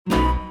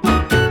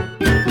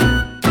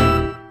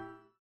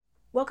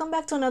Welcome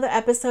back to another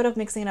episode of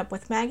Mixing It Up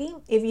with Maggie.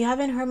 If you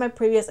haven't heard my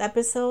previous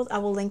episodes, I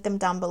will link them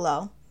down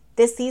below.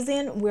 This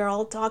season, we're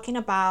all talking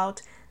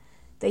about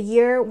the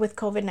year with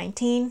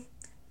COVID-19,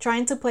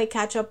 trying to play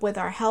catch up with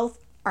our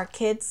health, our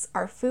kids,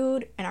 our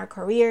food, and our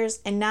careers,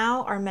 and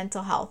now our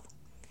mental health.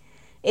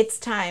 It's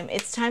time.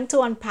 It's time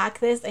to unpack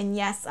this, and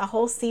yes, a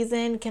whole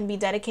season can be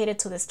dedicated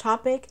to this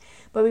topic,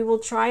 but we will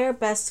try our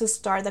best to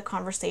start the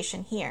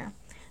conversation here.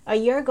 A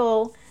year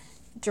ago,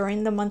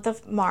 during the month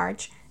of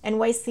March,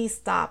 NYC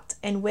stopped,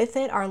 and with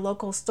it, our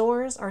local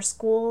stores, our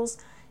schools,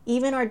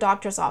 even our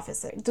doctor's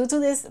offices. Due to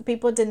this,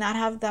 people did not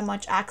have that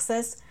much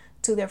access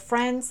to their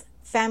friends,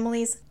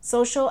 families,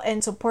 social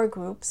and support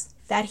groups.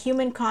 That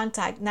human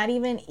contact, not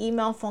even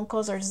email, phone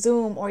calls, or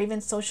Zoom, or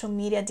even social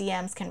media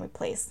DMs can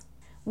replace.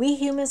 We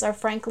humans are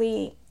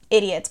frankly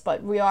idiots,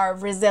 but we are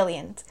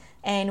resilient,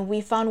 and we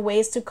found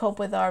ways to cope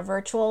with our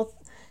virtual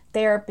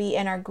therapy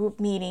and our group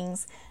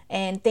meetings.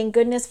 And thank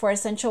goodness for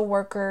essential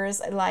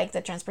workers like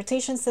the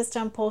transportation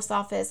system, post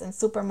office, and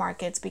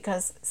supermarkets,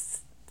 because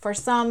for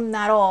some,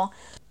 not all,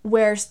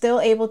 we're still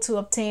able to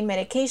obtain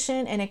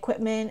medication and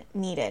equipment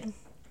needed.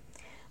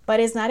 But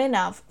it's not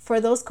enough.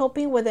 For those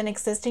coping with an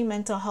existing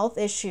mental health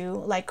issue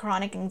like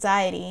chronic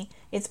anxiety,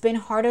 it's been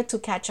harder to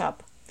catch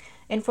up.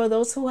 And for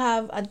those who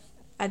have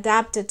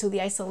adapted to the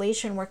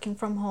isolation, working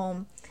from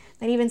home,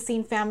 not even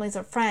seeing families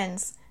or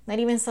friends, not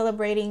even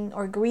celebrating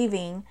or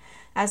grieving,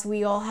 as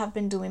we all have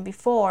been doing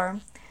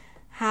before,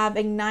 have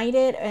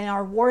ignited and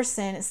are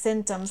worsened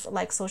symptoms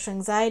like social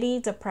anxiety,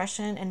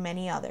 depression, and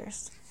many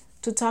others.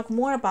 To talk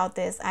more about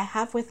this, I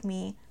have with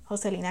me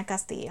Joselina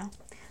Castillo.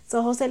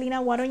 So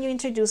Joselina, why don't you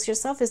introduce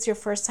yourself? It's your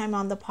first time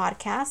on the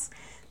podcast.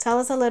 Tell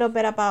us a little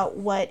bit about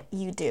what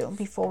you do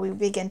before we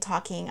begin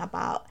talking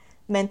about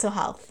mental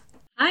health.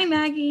 Hi,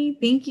 Maggie.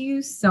 Thank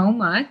you so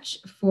much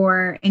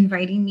for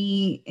inviting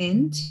me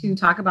in to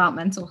talk about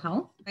mental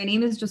health. My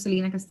name is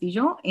Joselina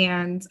Castillo,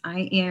 and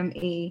I am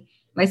a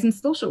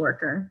licensed social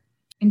worker.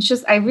 And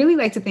I really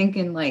like to think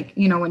in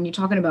when you're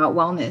talking about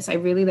wellness, I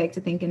really like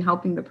to think in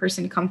helping the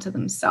person come to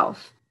themselves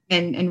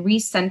and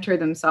recenter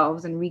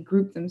themselves and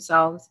regroup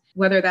themselves,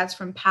 whether that's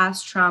from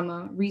past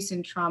trauma,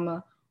 recent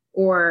trauma,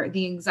 or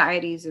the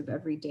anxieties of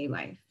everyday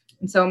life.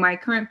 And so my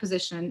current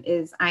position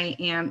is I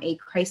am a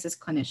crisis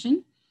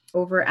clinician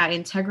over at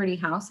Integrity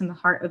House in the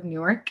heart of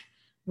Newark,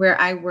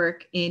 where I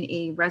work in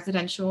a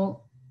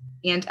residential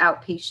and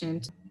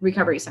outpatient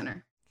recovery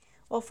center.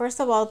 Well, first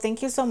of all,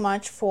 thank you so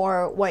much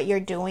for what you're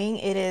doing.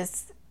 It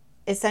is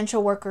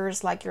essential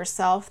workers like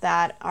yourself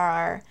that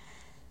are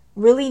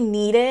really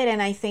needed,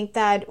 and I think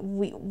that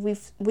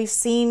we've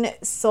seen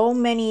so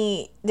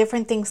many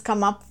different things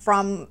come up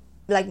from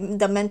like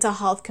the mental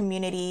health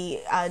community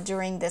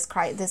during this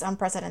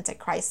unprecedented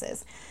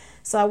crisis.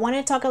 So I want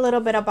to talk a little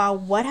bit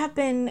about what have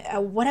been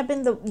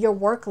your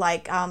work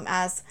like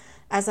as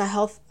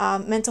a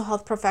mental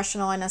health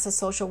professional and as a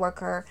social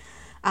worker.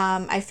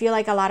 I feel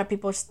like a lot of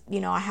people,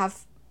 I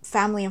have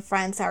family and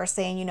friends that are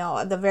saying,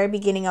 at the very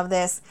beginning of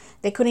this,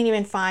 they couldn't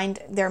even find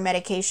their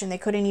medication. They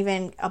couldn't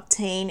even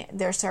obtain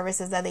their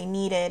services that they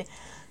needed.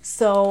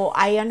 So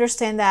I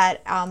understand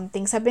that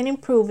things have been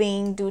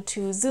improving due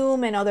to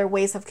Zoom and other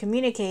ways of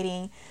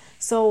communicating.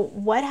 So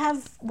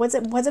what's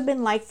it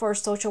been like for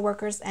social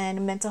workers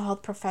and mental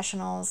health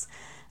professionals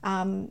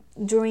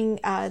during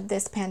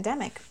this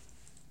pandemic?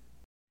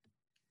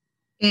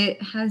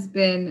 It has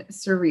been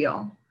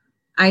surreal.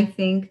 I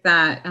think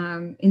that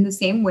in the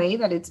same way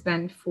that it's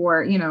been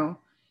for,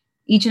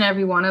 each and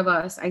every one of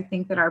us, I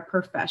think that our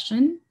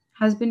profession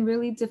has been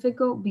really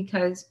difficult,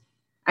 because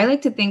I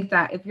like to think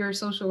that if you're a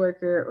social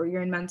worker or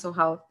you're in mental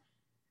health,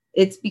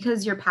 it's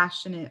because you're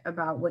passionate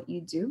about what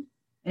you do.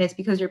 And it's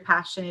because you're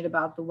passionate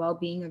about the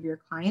well-being of your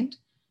client.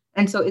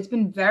 And so it's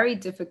been very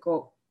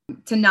difficult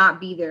to not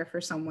be there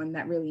for someone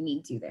that really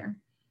needs you there.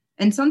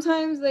 And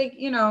sometimes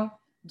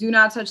do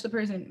not touch the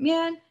person.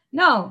 Man,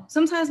 no,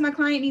 sometimes my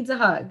client needs a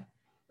hug.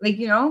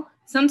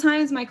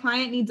 Sometimes my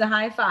client needs a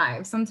high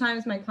five.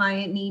 Sometimes my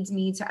client needs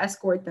me to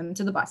escort them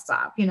to the bus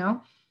stop,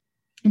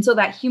 And so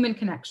that human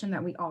connection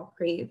that we all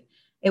crave,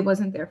 it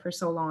wasn't there for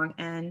so long.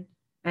 And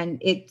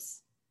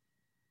it's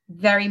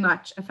very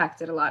much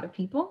affected a lot of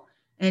people.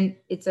 And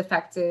it's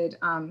affected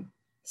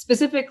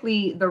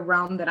specifically the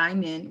realm that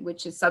I'm in,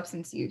 which is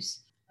substance use.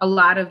 A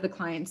lot of the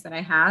clients that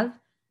I have,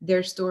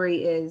 their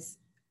story is,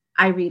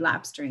 I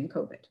relapsed during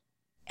COVID.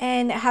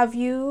 And have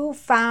you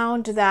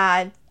found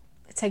that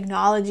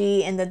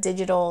technology in the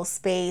digital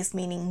space,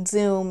 meaning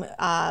Zoom,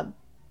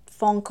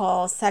 phone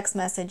calls, text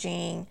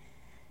messaging,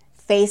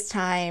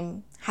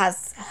 FaceTime,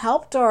 has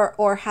helped,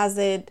 or has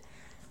it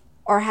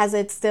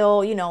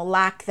still,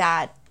 lack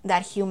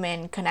that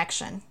human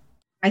connection?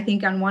 I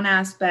think on one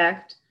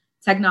aspect,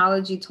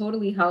 technology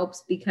totally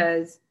helps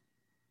because,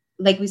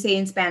 like we say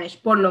in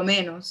Spanish, por lo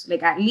menos,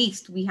 like at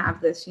least we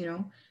have this,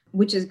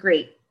 which is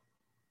great.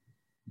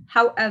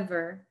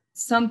 However,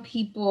 some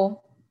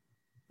people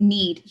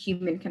need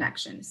human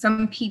connection.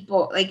 Some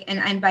people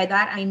and by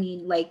that, I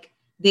mean,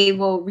 they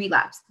will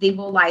relapse. They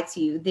will lie to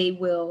you. They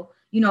will,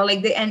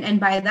 and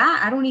by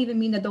that, I don't even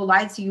mean that they'll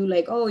lie to you.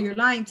 Oh, you're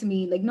lying to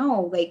me.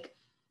 No,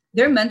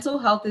 their mental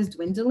health is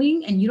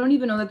dwindling and you don't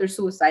even know that they're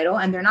suicidal,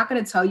 and they're not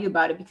going to tell you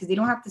about it because they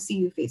don't have to see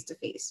you face to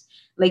face.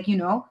 Like, you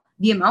know,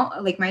 the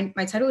amount, like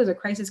my title is a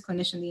crisis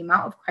clinician. The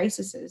amount of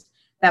crises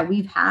that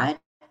we've had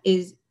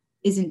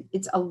isn't,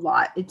 it's a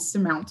lot. It's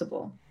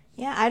surmountable.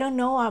 Yeah, I don't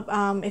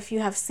know if you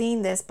have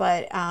seen this,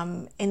 but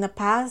in the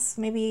past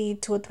maybe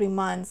 2 or 3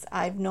 months,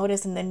 I've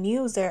noticed in the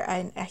news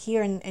there,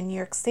 here in New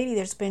York City,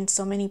 there's been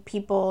so many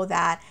people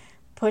that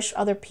push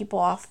other people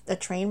off the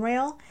train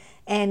rail,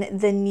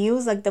 and the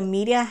news, like the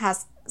media,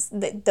 has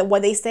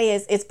what they say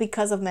is it's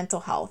because of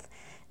mental health.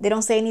 They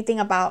don't say anything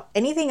about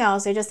anything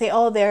else. They just say,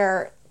 oh,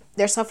 they're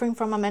suffering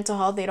from a mental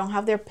health. They don't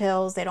have their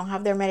pills. They don't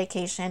have their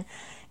medication,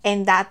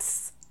 and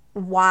that's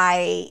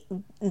why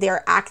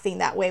they're acting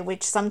that way,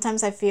 which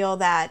sometimes I feel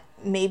that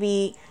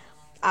maybe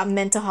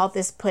mental health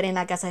is put in,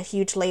 I guess, a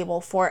huge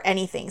label for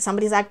anything.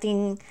 Somebody's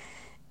acting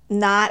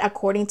not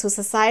according to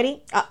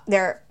society.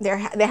 They're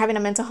having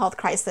a mental health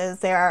crisis.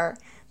 They're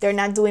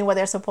not doing what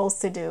they're supposed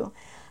to do.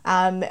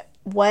 And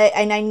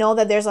I know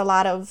that there's a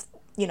lot of,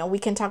 we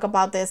can talk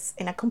about this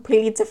in a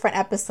completely different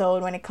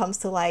episode when it comes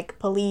to like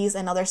police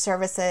and other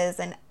services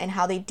and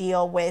how they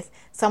deal with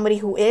somebody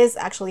who is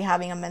actually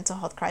having a mental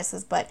health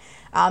crisis. But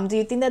do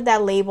you think that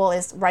that label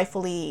is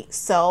rightfully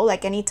so?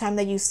 Like anytime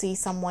that you see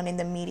someone in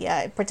the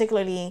media,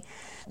 particularly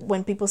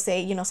when people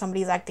say,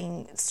 somebody's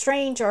acting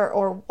strange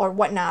or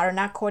whatnot, or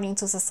not according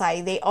to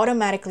society, they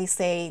automatically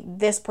say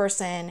this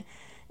person,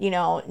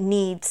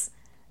 needs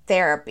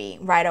therapy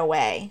right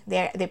away.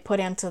 They put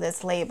into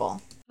this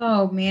label.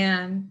 Oh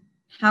man.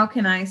 How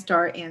can I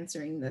start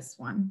answering this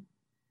one?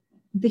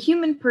 The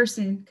human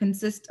person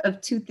consists of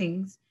two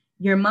things,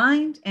 your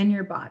mind and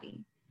your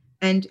body.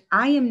 And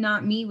I am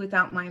not me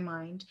without my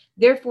mind.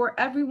 Therefore,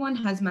 everyone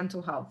has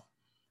mental health.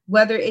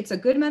 Whether it's a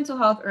good mental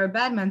health or a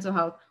bad mental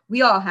health,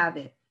 we all have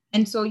it.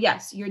 And so,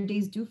 yes, your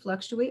days do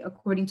fluctuate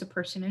according to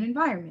person and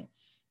environment.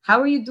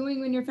 How are you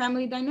doing in your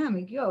family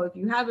dynamic? If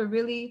you have a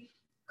really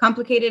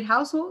complicated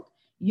household,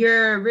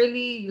 you're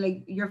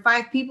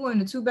 5 people in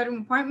a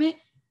 2-bedroom apartment,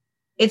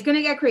 it's going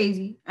to get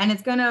crazy and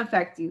it's going to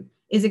affect you.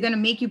 Is it going to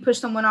make you push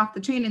someone off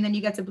the train and then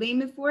you get to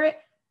blame it for it?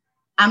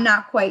 I'm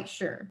not quite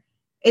sure.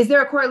 Is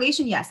there a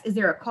correlation? Yes. Is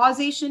there a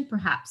causation?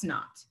 Perhaps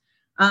not.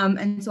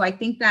 And so I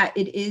think that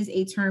it is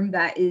a term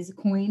that is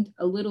coined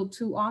a little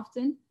too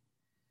often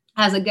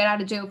as a get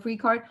out of jail free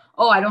card.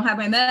 Oh, I don't have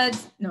my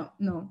meds.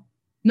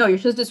 No, you're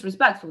just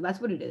disrespectful. That's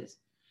what it is.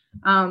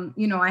 I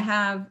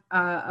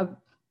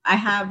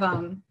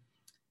have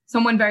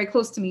someone very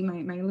close to me,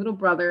 my little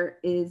brother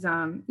is,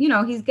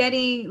 he's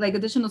getting like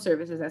additional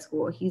services at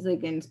school. He's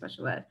like in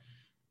special ed,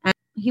 and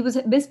he was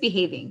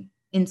misbehaving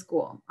in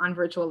school on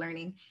virtual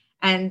learning.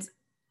 And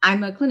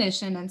I'm a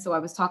clinician. And so I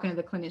was talking to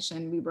the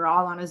clinician. We were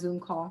all on a Zoom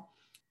call.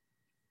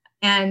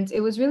 And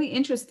it was really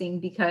interesting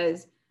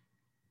because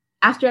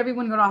after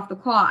everyone got off the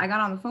call, I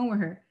got on the phone with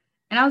her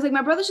and I was like,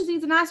 my brother just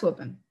needs an ass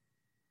whooping.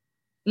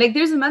 Like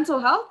there's a mental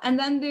health and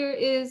then there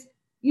is,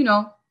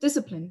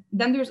 discipline.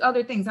 Then there's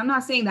other things. I'm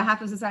not saying that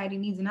half of society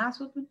needs an ass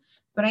whooping,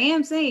 but I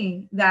am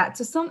saying that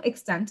to some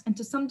extent and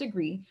to some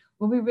degree,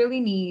 what we really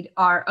need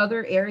are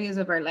other areas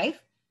of our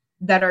life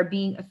that are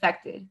being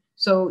affected.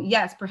 So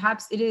yes,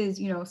 perhaps it is,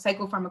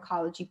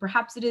 psychopharmacology.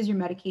 Perhaps it is your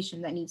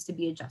medication that needs to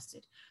be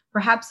adjusted.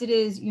 Perhaps it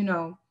is,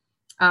 your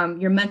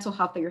mental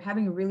health, that you're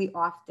having a really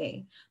off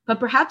day. But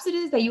perhaps it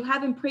is that you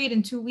haven't prayed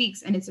in 2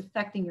 weeks and it's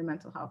affecting your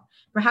mental health.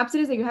 Perhaps it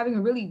is that you're having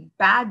a really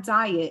bad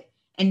diet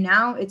and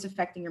now it's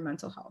affecting your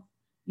mental health.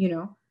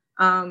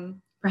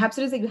 Perhaps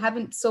it is that you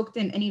haven't soaked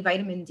in any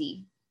vitamin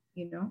D,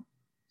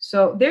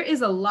 So there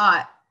is a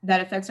lot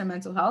that affects our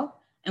mental health,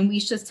 and we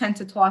just tend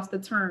to toss the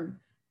term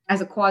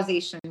as a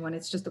causation when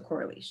it's just a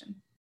correlation.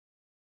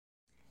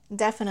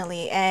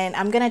 Definitely. And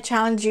I'm going to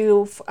challenge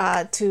you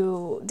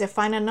to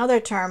define another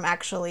term,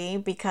 actually,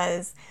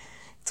 because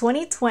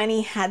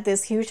 2020 had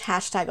this huge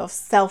hashtag of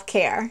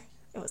self-care.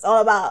 It was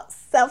all about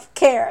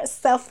self-care,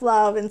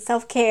 self-love, and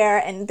self-care,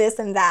 and this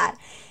and that.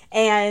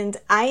 And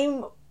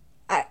I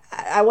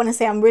want to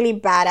say I'm really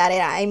bad at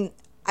it.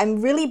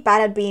 I'm really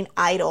bad at being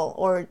idle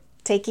or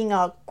taking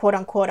a quote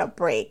unquote a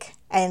break.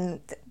 And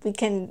we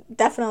can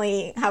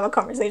definitely have a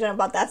conversation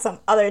about that some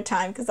other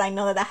time, because I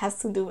know that has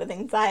to do with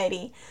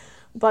anxiety.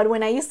 But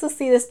when I used to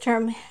see this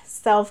term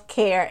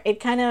self-care, it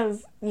kind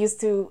of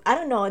used to, I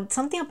don't know,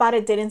 something about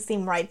it didn't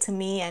seem right to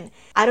me. And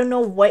I don't know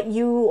what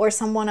you or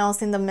someone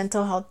else in the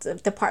mental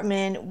health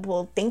department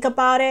will think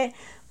about it,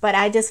 but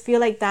I just feel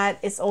like that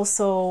is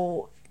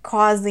also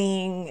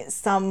causing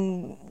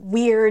some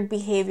weird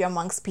behavior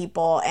amongst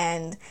people.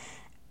 And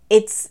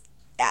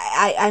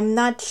I'm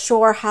not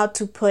sure how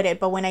to put it,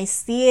 but when I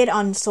see it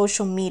on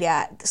social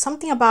media,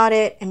 something about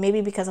it, and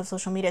maybe because of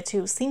social media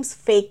too, seems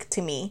fake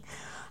to me.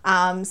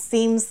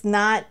 Seems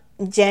not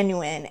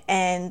genuine,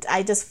 and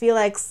I just feel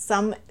like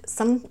some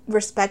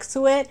respects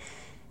to it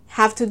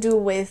have to do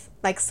with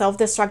like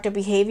self-destructive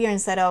behavior in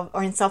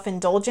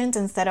self-indulgence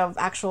instead of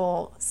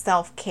actual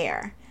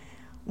self-care.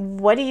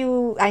 What do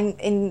you,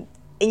 in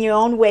your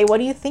own way, what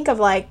do you think of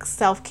like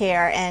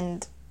self-care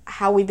and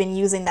how we've been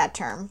using that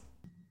term?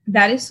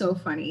 That is so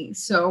funny.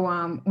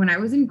 So when I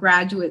was in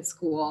graduate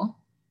school,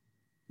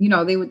 you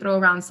know, they would throw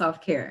around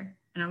self-care.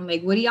 And I'm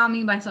like, what do y'all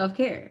mean by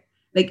self-care?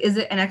 Like, is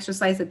it an extra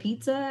slice of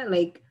pizza?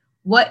 Like,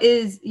 what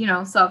is, you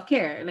know,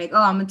 self-care? Like,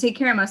 oh, I'm gonna take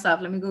care of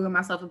myself. Let me go get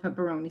myself a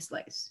pepperoni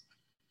slice.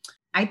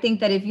 I think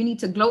that if you need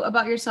to gloat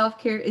about your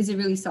self-care, is it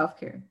really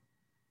self-care?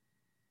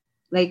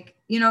 Like,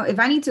 you know, if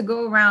I need to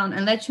go around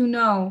and let you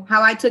know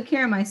how I took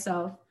care of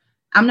myself,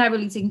 I'm not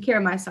really taking care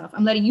of myself.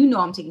 I'm letting you know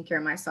I'm taking care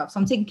of myself. So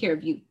I'm taking care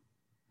of you,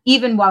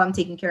 even while I'm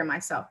taking care of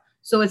myself.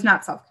 So it's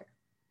not self care.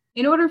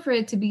 In order for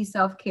it to be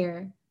self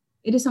care,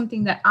 it is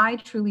something that I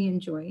truly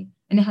enjoy,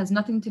 and it has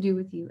nothing to do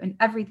with you and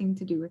everything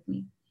to do with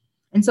me.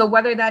 And so,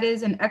 whether that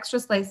is an extra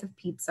slice of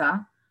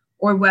pizza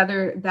or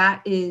whether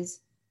that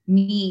is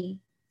me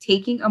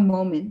taking a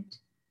moment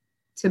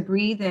to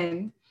breathe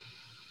in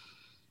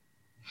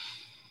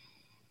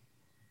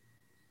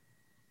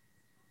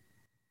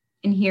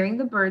and hearing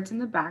the birds in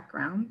the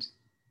background,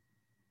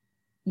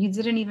 you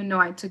didn't even know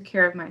I took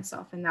care of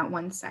myself in that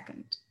 1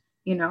 second,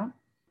 you know?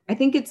 I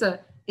think it's a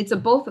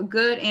both a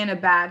good and a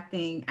bad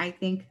thing. I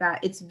think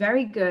that it's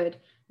very good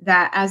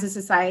that as a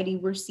society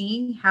we're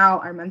seeing how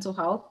our mental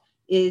health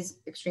is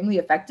extremely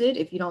affected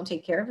if you don't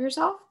take care of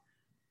yourself.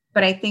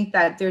 But I think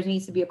that there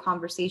needs to be a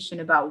conversation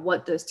about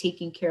what does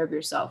taking care of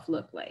yourself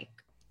look like.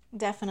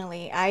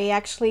 Definitely. I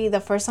actually, the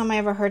first time I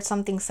ever heard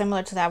something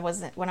similar to that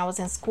was when I was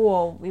in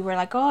school. We were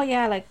like, oh,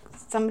 yeah, like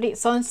somebody,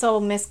 so and so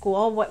missed school.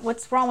 Oh,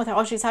 what's wrong with her?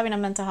 Oh, she's having a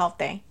mental health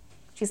day.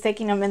 She's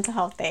taking a mental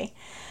health day.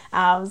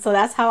 So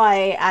that's how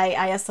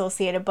I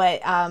associate it.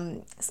 But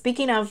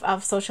speaking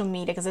of social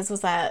media, because this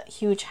was a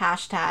huge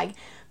hashtag,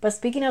 but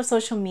speaking of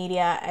social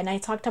media, and I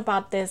talked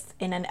about this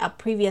in a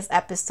previous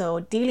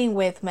episode, dealing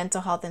with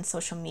mental health and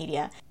social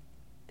media.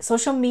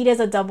 Social media is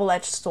a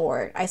double-edged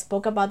sword. I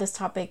spoke about this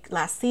topic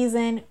last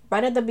season,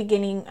 right at the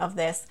beginning of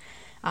this.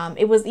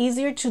 It was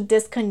easier to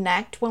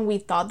disconnect when we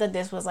thought that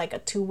this was like a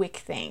 2 week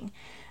thing.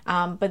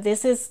 But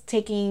this is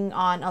taking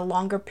on a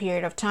longer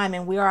period of time,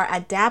 and we are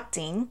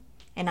adapting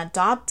and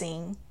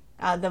adopting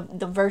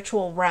the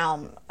virtual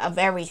realm of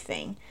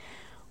everything.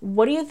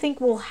 What do you think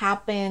will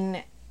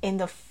happen in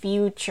the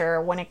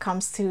future when it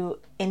comes to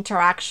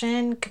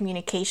interaction,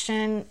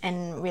 communication,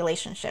 and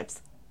relationships?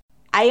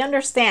 I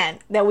understand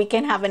that we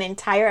can have an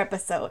entire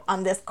episode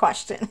on this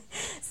question.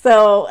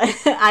 So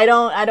I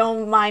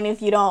don't mind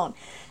if you don't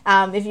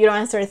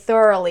answer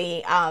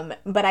thoroughly.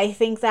 But I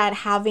think that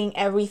having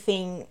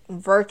everything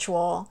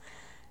virtual,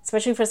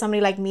 especially for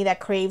somebody like me that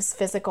craves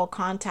physical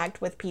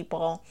contact with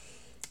people,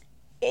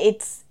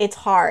 it's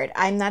hard.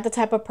 I'm not the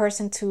type of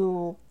person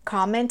to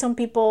comment on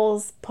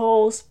people's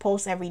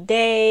post every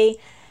day.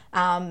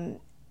 And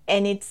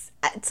it's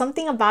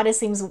something about it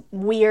seems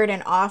weird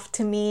and off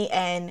to me.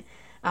 And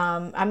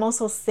I'm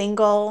also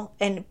single,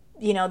 and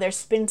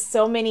there's been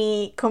so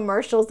many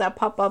commercials that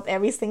pop up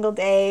every single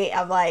day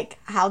of like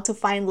how to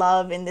find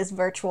love in this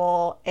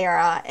virtual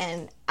era,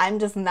 and I'm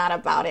just not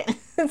about it.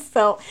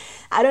 So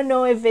I don't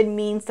know if it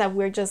means that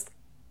we're just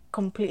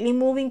completely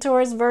moving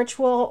towards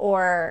virtual,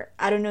 or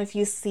I don't know if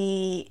you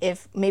see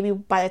if maybe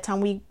by the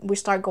time we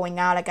start going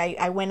out, like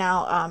I went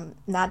out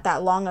not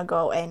that long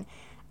ago, and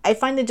I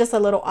find it just a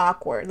little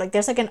awkward. Like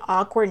there's like an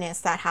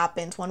awkwardness that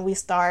happens when we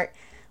start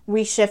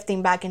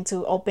reshifting back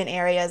into open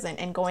areas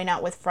and going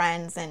out with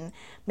friends and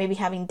maybe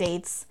having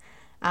dates.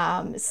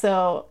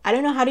 So I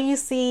don't know, how do you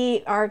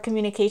see our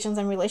communications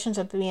and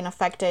relationships being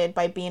affected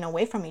by being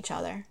away from each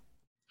other?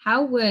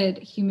 How would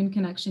human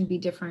connection be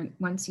different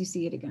once you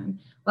see it again?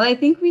 Well, I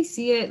think we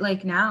see it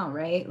like now,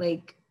 right?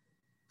 Like,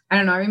 I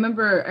don't know. I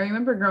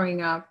remember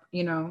growing up,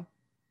 you know,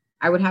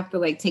 I would have to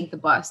like take the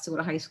bus to go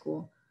to high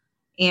school,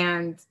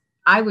 and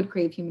I would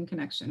crave human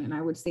connection, and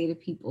I would say to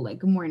people like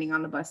good morning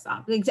on the bus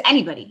stop, like to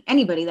anybody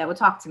that would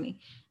talk to me.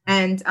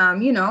 And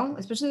you know,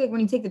 especially like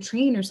when you take the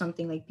train or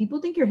something, like people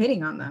think you're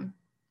hitting on them.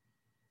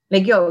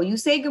 Like, yo, you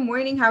say good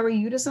morning, how are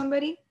you to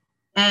somebody,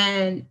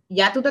 and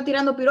ya tú estás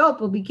tirando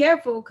piropo, be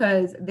careful,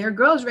 because there are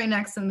girls right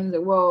next to them, and they're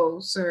like, whoa,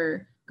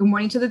 sir, good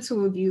morning to the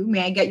two of you.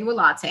 May I get you a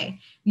latte?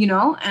 You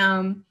know,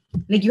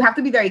 like you have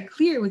to be very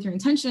clear with your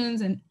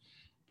intentions.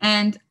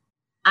 And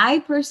I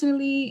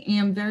personally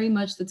am very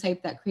much the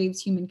type that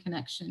craves human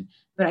connection,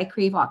 but I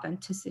crave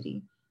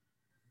authenticity.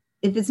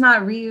 If it's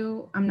not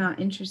real, I'm not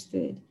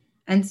interested.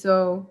 And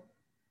so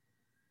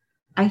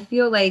I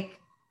feel like,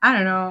 I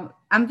don't know,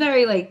 I'm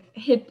very like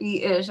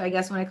hippie-ish, I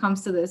guess, when it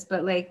comes to this,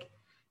 but like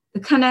the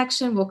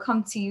connection will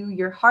come to you.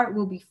 Your heart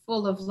will be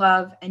full of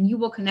love, and you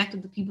will connect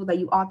with the people that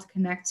you ought to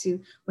connect to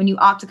when you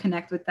ought to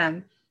connect with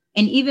them.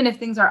 And even if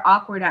things are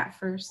awkward at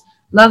first,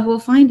 love will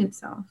find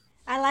itself.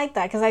 I like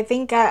that because I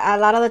think a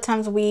lot of the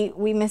times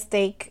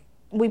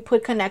we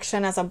put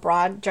connection as a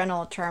broad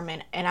general term,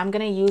 and I'm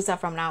gonna use that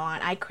from now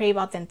on. I crave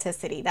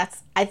authenticity.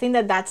 I think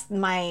that's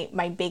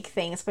my big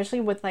thing,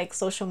 especially with like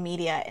social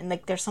media, and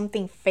like there's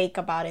something fake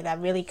about it that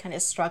really kind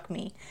of struck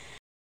me.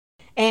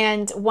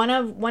 And one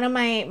of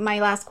my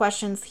last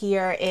questions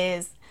here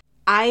is,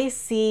 I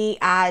see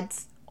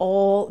ads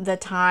all the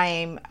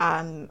time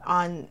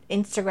on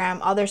Instagram,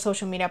 other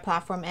social media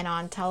platform, and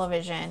on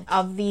television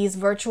of these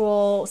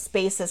virtual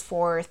spaces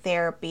for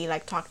therapy,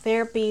 like Talk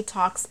Therapy,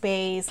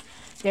 Talkspace.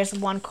 There's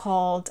one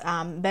called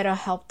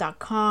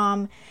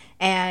betterhelp.com,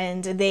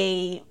 and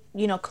they,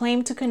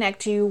 claim to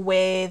connect you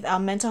with a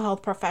mental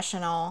health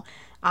professional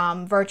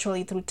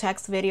virtually through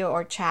text, video,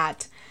 or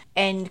chat,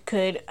 and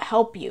could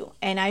help you.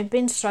 And I've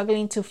been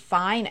struggling to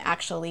find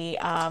actually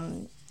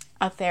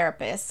a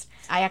therapist.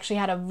 I actually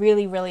had a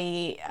really,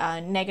 really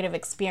negative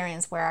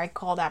experience where I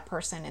called that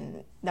person,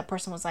 and that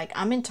person was like,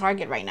 I'm in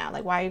Target right now.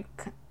 Like, why?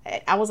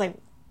 I was like,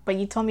 but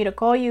you told me to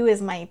call you.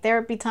 Is my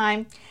therapy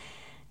time?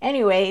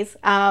 Anyways,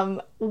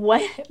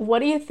 what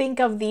do you think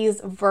of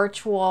these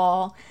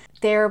virtual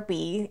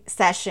therapy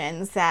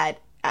sessions that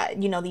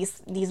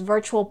these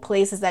virtual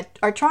places that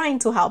are trying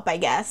to help, I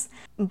guess,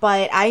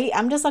 but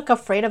I'm just like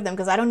afraid of them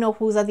because I don't know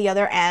who's at the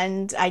other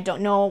end. I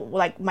don't know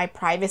like my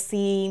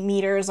privacy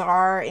meters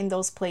are in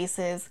those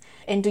places.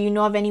 And do you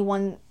know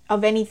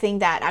of anything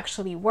that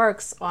actually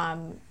works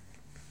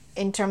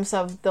in terms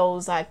of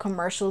those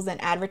commercials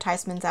and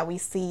advertisements that we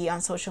see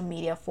on social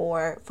media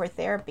for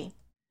therapy?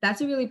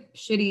 That's a really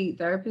shitty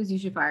therapist. You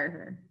should fire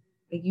her.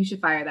 Like, you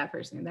should fire that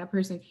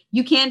person.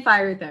 You can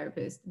fire a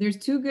therapist. There's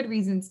two good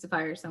reasons to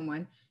fire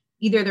someone.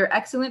 Either they're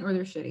excellent or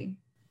they're shitty.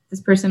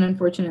 This person,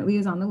 unfortunately,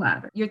 is on the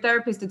latter. Your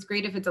therapist, it's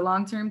great if it's a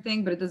long-term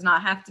thing, but it does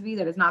not have to be.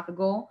 That is not the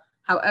goal.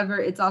 However,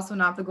 it's also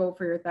not the goal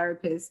for your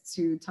therapist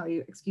to tell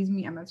you, excuse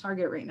me, I'm at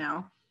Target right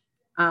now.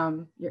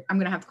 I'm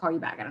going to have to call you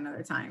back at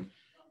another time.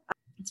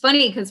 It's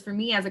funny because for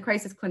me as a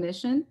crisis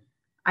clinician,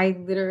 I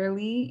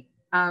literally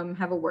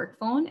have a work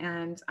phone,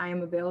 and I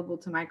am available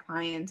to my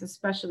clients,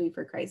 especially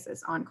for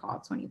crisis, on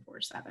call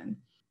 24/7.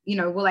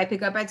 Will I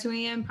pick up at 2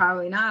 a.m.?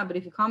 Probably not. But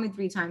if you call me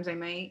 3 times, I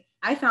might.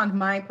 I found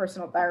my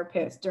personal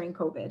therapist during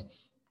COVID,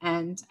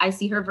 and I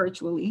see her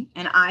virtually,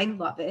 and I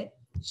love it.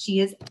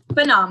 She is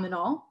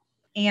phenomenal.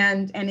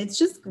 And it's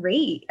just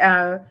great.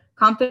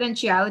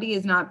 Confidentiality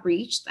is not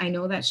breached. I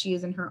know that she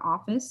is in her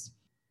office.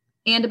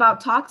 And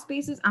about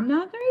Talkspaces, I'm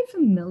not very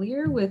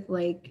familiar with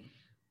like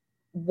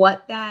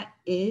what that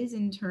is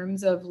in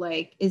terms of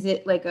like, is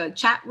it like a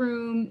chat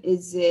room?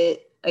 Is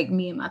it like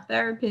me and my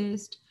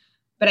therapist?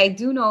 But I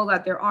do know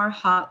that there are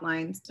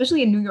hotlines,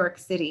 especially in New York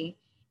City.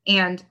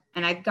 And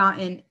I've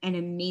gotten an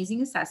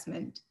amazing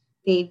assessment.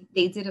 They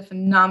did a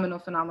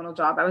phenomenal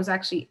job. I was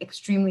actually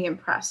extremely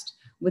impressed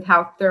with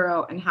how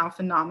thorough and how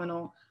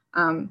phenomenal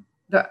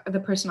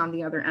the person on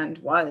the other end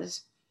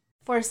was.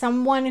 For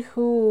someone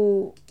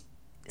who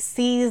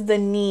sees the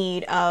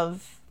need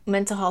of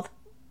mental health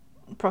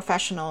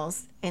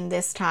professionals in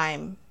this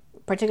time,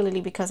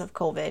 particularly because of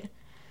COVID,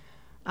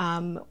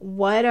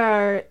 what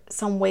are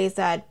some ways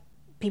that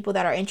people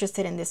that are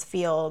interested in this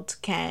field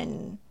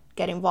can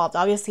get involved?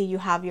 Obviously, you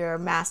have your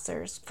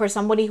master's. For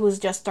somebody who's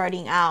just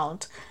starting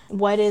out,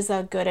 what is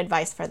a good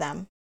advice for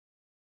them?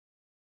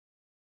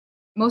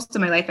 Most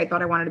of my life, I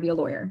thought I wanted to be a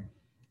lawyer,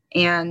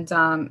 and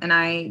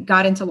I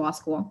got into law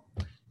school.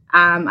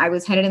 I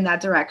was headed in that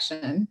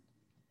direction.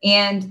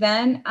 And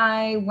then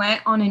I went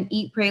on an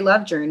Eat, Pray,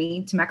 Love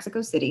journey to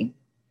Mexico City.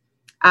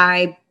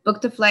 I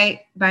booked a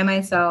flight by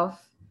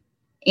myself,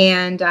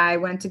 and I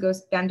went to go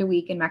spend a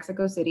week in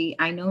Mexico City.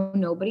 I know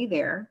nobody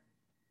there.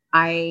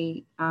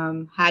 I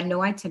had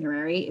no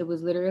itinerary. It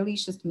was literally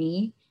just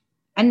me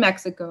and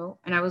Mexico.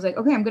 And I was like,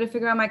 okay, I'm going to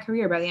figure out my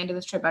career by the end of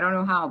this trip. I don't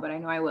know how, but I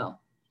know I will.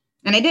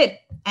 And I did.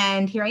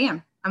 And here I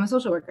am. I'm a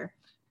social worker.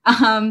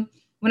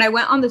 When I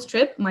went on this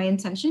trip, my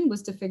intention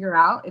was to figure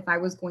out if I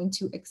was going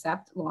to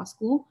accept law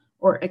school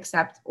or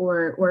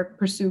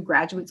pursue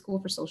graduate school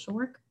for social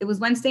work. It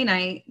was Wednesday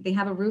night. They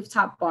have a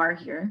rooftop bar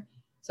here.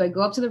 So I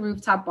go up to the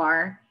rooftop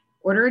bar,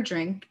 order a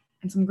drink,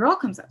 and some girl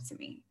comes up to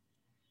me.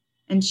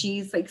 And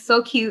she's like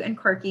so cute and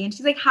quirky. And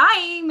she's like,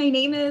 hi, my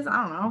name is, I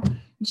don't know.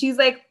 And she's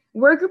like,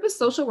 we're a group of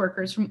social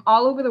workers from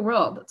all over the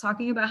world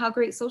talking about how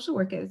great social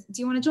work is.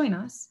 Do you want to join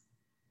us?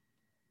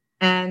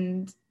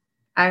 And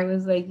I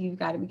was like, you've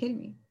got to be kidding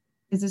me.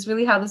 Is this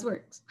really how this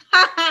works?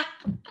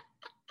 And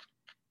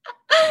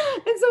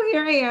so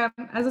here I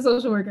am as a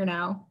social worker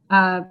now,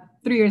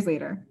 3 years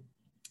later.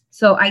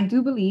 So I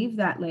do believe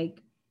that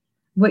like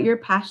what you're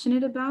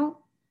passionate about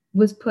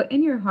was put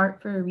in your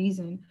heart for a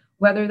reason,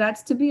 whether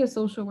that's to be a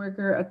social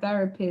worker, a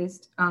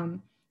therapist.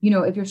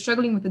 If you're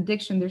struggling with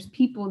addiction, there's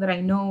people that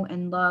I know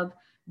and love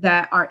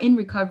that are in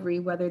recovery,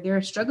 whether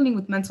they're struggling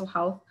with mental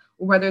health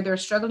or whether they're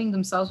struggling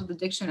themselves with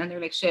addiction. And they're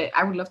like, shit,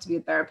 I would love to be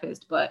a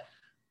therapist, but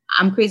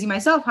I'm crazy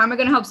myself. How am I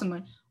going to help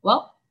someone?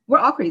 Well, we're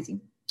all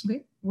crazy.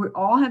 Okay. We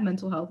all have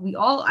mental health.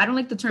 I don't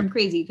like the term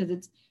crazy because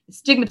it's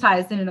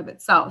stigmatized in and of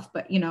itself,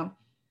 but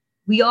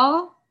we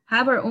all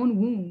have our own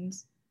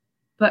wounds,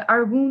 but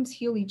our wounds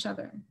heal each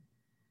other.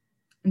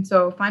 And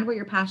so find what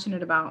you're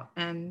passionate about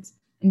and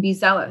be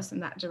zealous in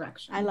that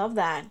direction. I love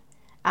that.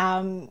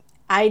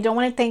 I don't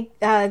want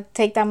to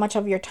take that much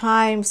of your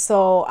time.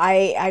 So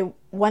I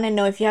want to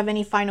know if you have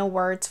any final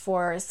words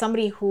for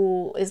somebody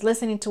who is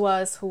listening to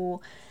us,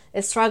 who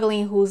is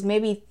struggling, who's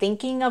maybe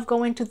thinking of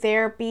going to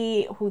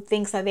therapy, who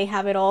thinks that they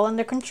have it all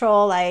under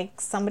control,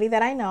 like somebody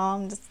that I know.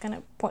 I'm just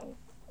gonna point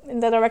in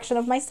the direction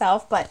of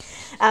myself, but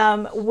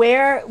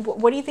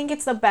what do you think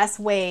it's the best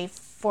way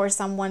for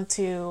someone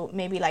to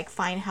maybe like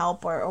find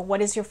help, or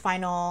what is your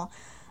final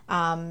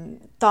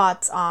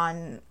thoughts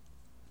on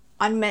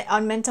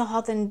mental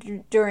health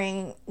and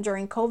during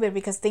COVID,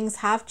 because things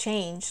have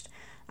changed.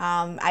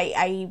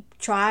 I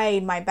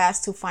tried my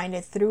best to find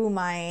it through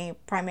my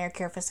primary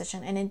care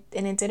physician, and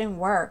it didn't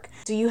work.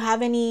 Do you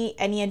have any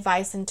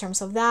advice in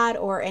terms of that,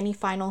 or any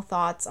final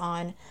thoughts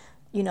on,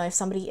 if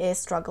somebody is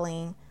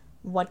struggling,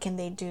 what can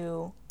they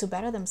do to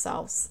better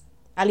themselves,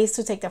 at least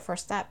to take the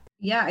first step?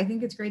 Yeah, I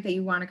think it's great that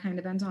you want to kind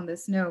of end on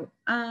this note.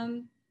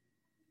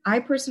 I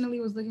personally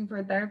was looking for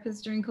a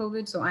therapist during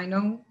COVID, so I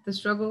know the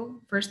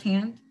struggle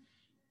firsthand.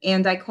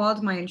 And I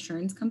called my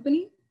insurance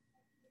company,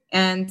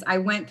 and I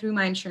went through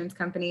my insurance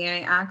company, and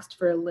I asked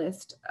for a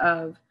list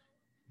of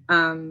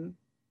clinicians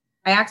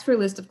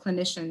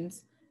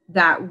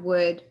that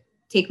would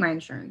take my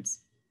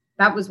insurance.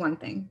 That was one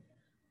thing.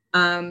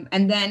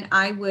 And then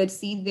I would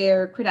see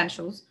their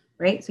credentials,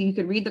 right? So you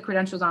could read the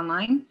credentials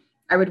online.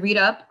 I would read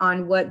up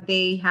on what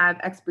they have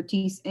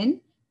expertise in,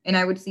 and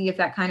I would see if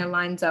that kind of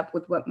lines up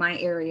with what my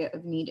area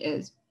of need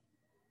is,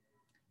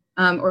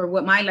 or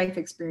what my life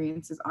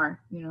experiences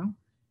are,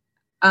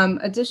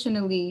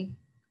 Additionally,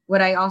 what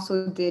I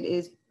also did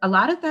is, a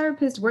lot of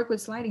therapists work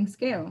with sliding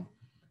scale.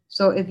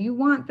 So if you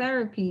want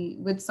therapy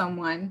with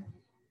someone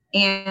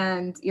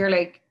and you're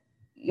like,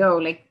 yo,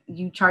 like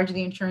you charge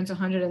the insurance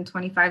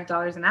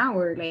 $125 an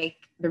hour, like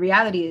the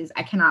reality is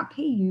I cannot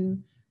pay you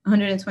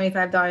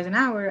 $125 an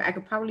hour. I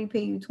could probably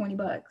pay you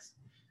 $20.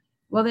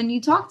 Well, then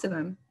you talk to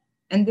them.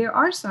 And there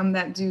are some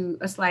that do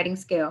a sliding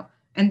scale,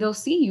 and they'll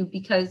see you,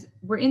 because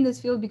we're in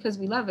this field because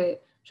we love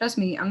it. Trust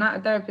me, I'm not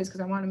a therapist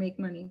because I want to make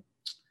money.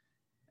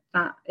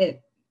 Not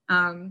it.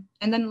 And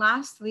then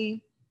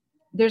lastly,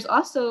 there's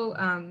also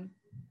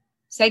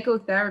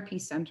psychotherapy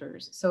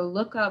centers. So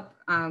look up,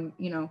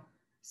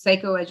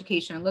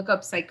 psychoeducation, look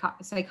up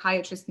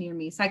psychiatrists near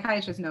me,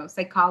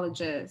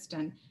 psychologists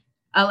and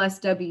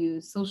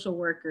LSWs, social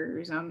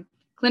workers,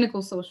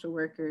 clinical social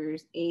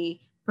workers, a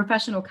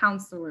professional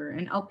counselor,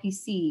 an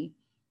LPC.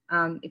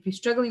 If you're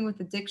struggling with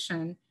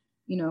addiction,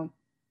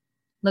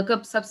 look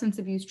up substance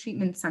abuse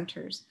treatment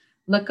centers,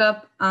 look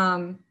up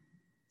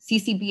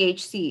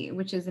CCBHC,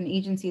 which is an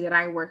agency that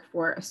I work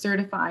for, a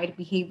certified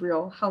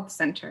behavioral health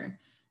center.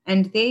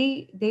 And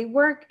they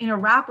work in a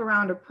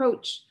wraparound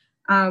approach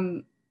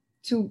to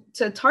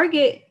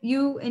target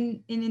you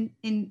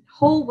in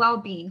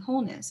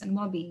wholeness and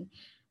well-being.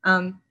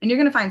 And you're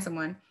going to find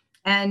someone.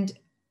 And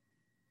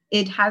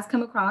it has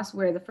come across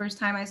where the first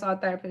time I saw a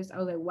therapist, I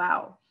was like,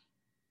 wow,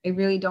 I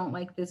really don't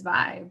like this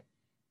vibe.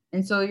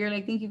 And so you're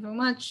like, thank you very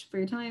much for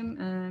your time.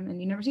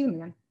 And you never see them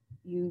again.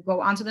 You go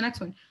on to the next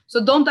one.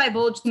 So don't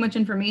divulge too much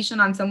information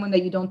on someone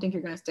that you don't think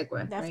you're going to stick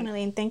with. Definitely.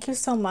 Right? And thank you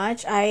so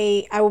much.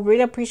 I would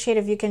really appreciate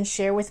if you can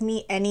share with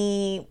me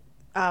any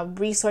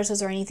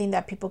resources or anything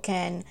that people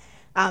can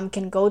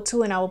go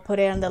to, and I will put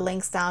it on the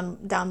links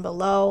down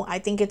below. I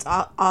think it's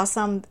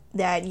awesome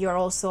that you're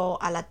also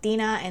a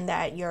Latina and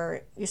that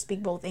you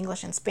speak both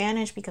English and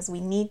Spanish, because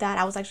we need that.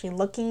 I was actually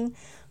looking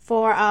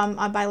for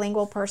a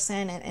bilingual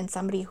person and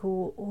somebody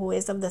who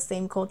is of the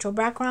same cultural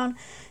background,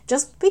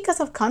 just because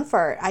of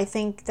comfort. I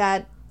think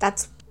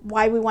that's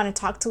why we want to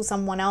talk to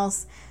someone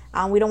else.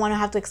 We don't want to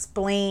have to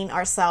explain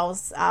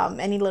ourselves,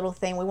 any little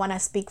thing. We want to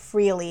speak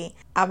freely,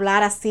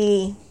 hablar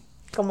así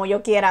como yo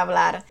quiera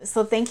hablar.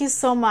 So thank you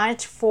so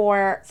much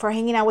for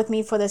hanging out with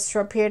me for this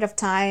short period of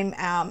time.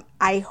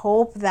 I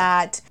hope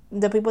that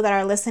the people that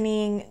are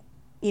listening,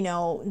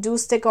 do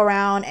stick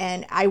around,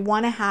 and I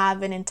want to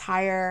have an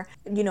entire,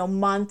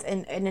 month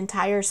and an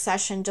entire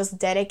session just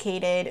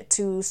dedicated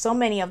to so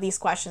many of these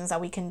questions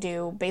that we can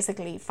do,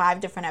 basically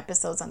 5 different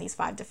episodes on these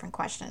 5 different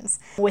questions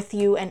with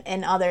you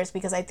and others,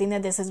 because I think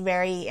that this is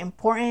very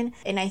important.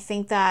 And I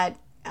think that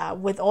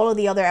with all of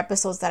the other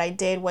episodes that I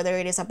did, whether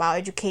it is about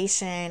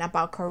education,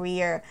 about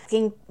career, I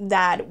think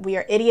that we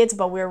are idiots,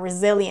 but we're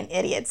resilient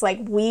idiots. Like,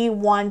 we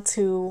want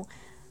to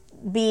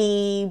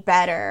be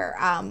better.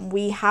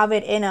 We have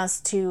it in us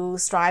to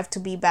strive to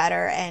be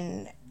better.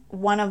 And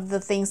one of the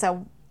things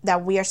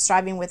that we are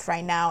striving with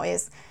right now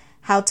is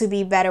how to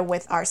be better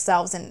with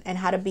ourselves, and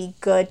how to be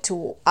good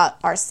to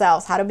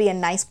ourselves, how to be a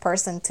nice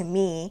person to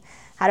me,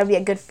 how to be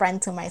a good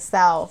friend to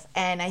myself.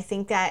 And I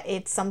think that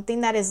it's something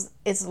that is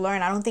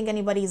learned. I don't think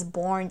anybody's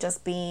born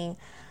just being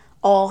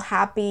all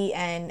happy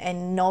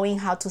and knowing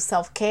how to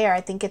self-care.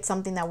 I think it's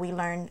something that we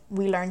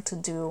learn to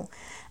do.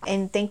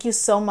 And thank you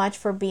so much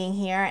for being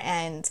here.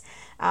 And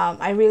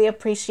I really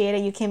appreciate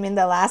it. You came in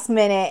the last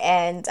minute,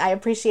 and I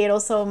appreciate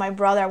also my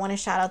brother. I want to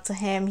shout out to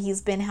him.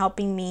 He's been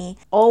helping me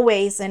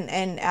always and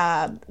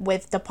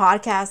with the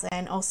podcast,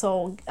 and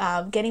also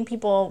getting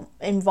people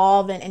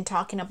involved and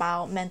talking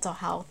about mental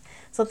health.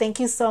 So thank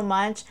you so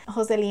much,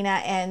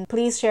 Joselina, and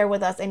please share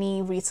with us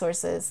any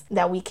resources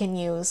that we can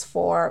use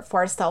for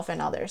ourselves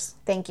and others.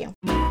 Thank you.